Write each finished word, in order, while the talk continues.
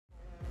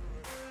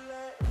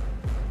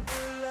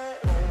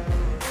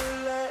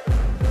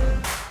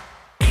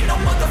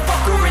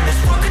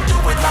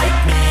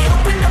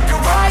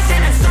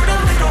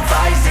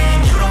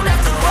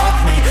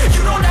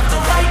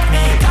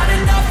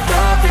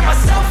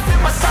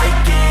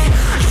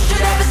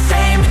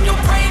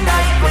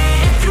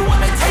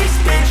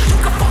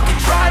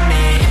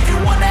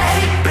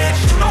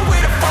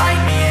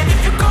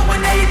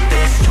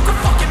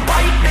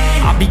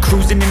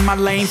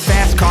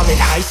at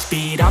high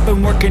speed. I've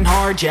been working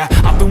hard, yeah,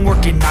 I've been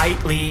working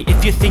nightly.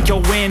 If you think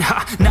you'll win,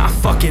 ha, not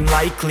fucking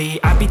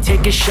likely. I be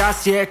taking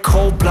shots, yeah,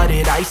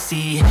 cold-blooded,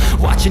 icy.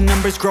 Watching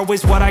numbers grow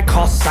is what I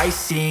call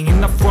sightseeing.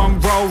 In the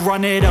front row,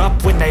 run it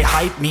up when they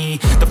hype me.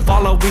 The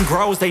following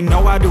grows, they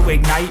know how to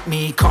ignite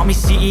me. Call me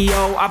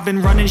CEO, I've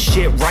been running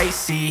shit right,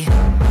 see.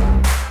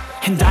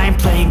 And I ain't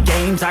playing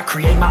games, I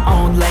create my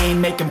own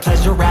lane, making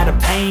pleasure out of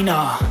pain,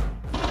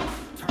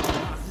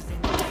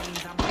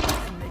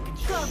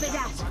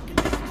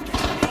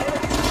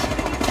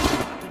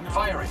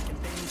 Firing.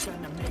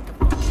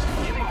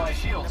 Giving my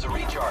shields a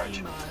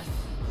recharge.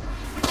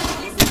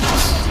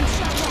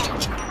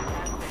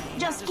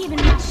 Just giving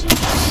my shields a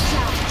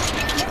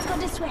recharge. Let's go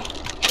this way.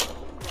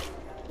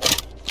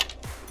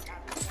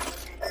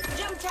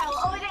 Jump tower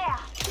over there.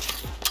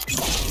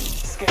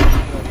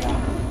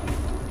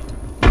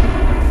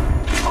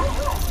 Oh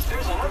no,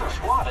 there's another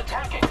squad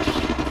attacking.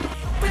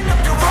 Open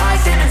up your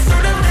eyes and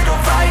insert a little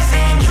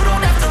rising. You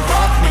don't have to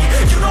love me,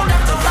 you don't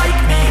have to like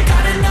me.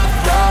 Got enough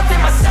love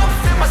in myself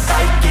and my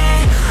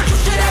psyche. You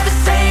should have the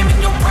same in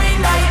your brain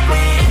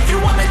nightly. If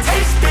you wanna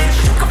taste, bitch,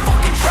 you can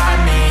fucking try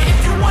me. If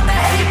you wanna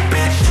hate,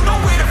 bitch, you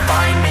know where to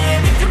find me.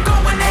 And if you go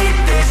and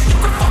hate this, you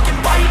can fucking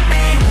bite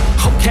me.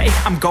 Okay,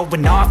 I'm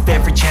going off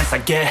every chance I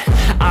get.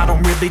 I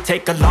don't really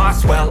take a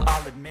loss, well,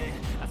 I'll admit.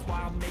 That's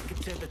why I'll make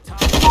it to the top.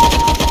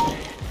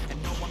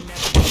 And no, I'm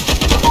never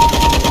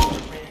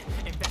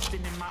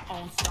investing in my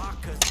own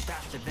stock, cause it's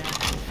faster than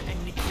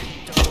any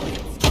crypto.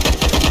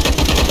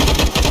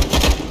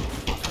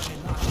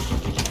 Turning lots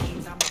of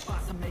gains, I'm a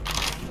boss, I'm making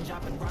change.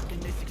 I've been rocking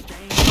this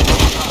exchange.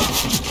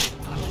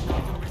 Popping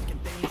off and risking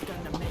things,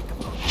 gonna make a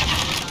fucking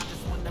change. I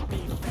just wanna be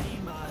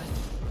famous,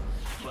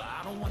 but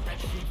I don't want that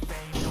cheap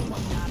fame. No,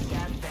 I'm not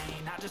that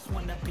vain, I just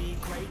wanna be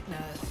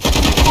greatness.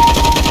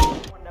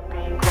 Wanna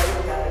be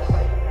greatness.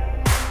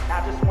 I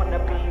just wanna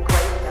be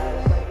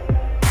greatness.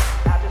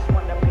 I just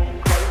wanna be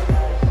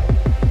greatness.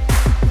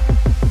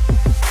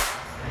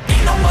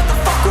 Ain't no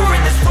motherfucker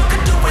in this world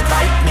could do it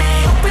like me.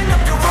 Open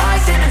up your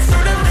eyes and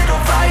insert a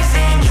little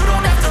rising. You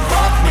don't have to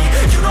love me,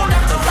 you don't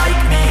have to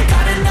like me.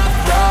 Got enough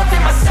love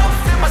in myself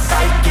and my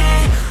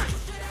psyche. You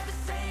should have the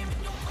same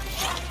in your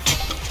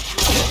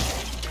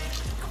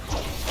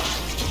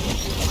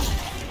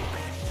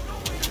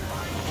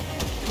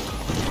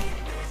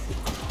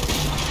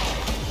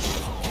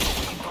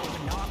I'm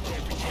going off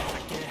every chance I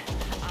get.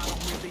 I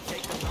don't really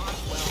take a loss,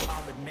 well,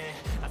 I'll admit.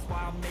 That's why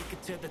I'll make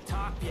it to the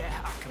top, yeah,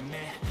 I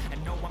commit.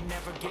 And no, I'm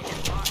never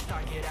getting lost,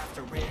 I get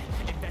after it.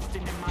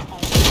 Investing in my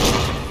own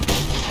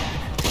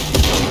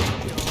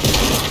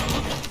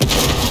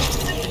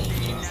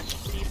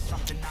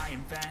something I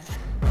invent.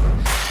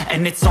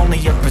 And it's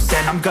only a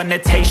percent. I'm gonna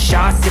take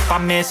shots. If I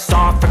miss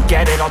all,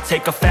 forget it. I'll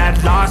take a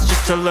fat loss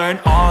just to learn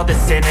all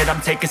that's in it.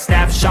 I'm taking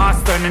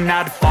snapshots, learning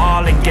how to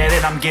fall and get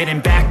it. I'm getting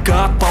back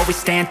up, always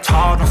stand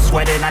tall, don't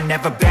sweat it. I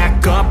never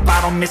back up,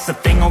 I don't miss a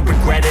thing or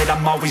regret it.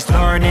 I'm always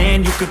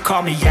learning, you could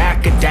call me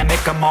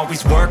academic. I'm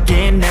always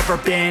working, never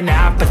been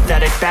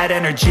apathetic. Bad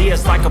energy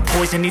is like a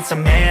poison, needs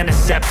some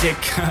antiseptic.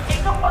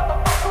 Ain't no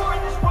motherfucker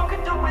in this world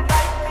could do it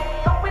like me.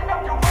 Open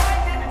up your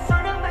eyes and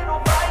insert a little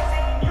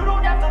rising. You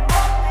don't have to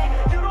love me,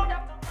 you don't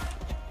have to.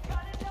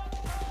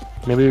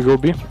 Maybe we go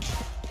B.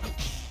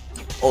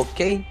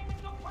 Okay.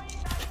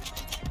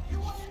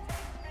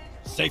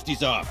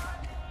 Safety's off.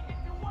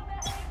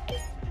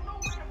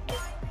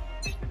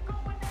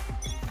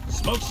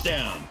 Smoke's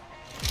down.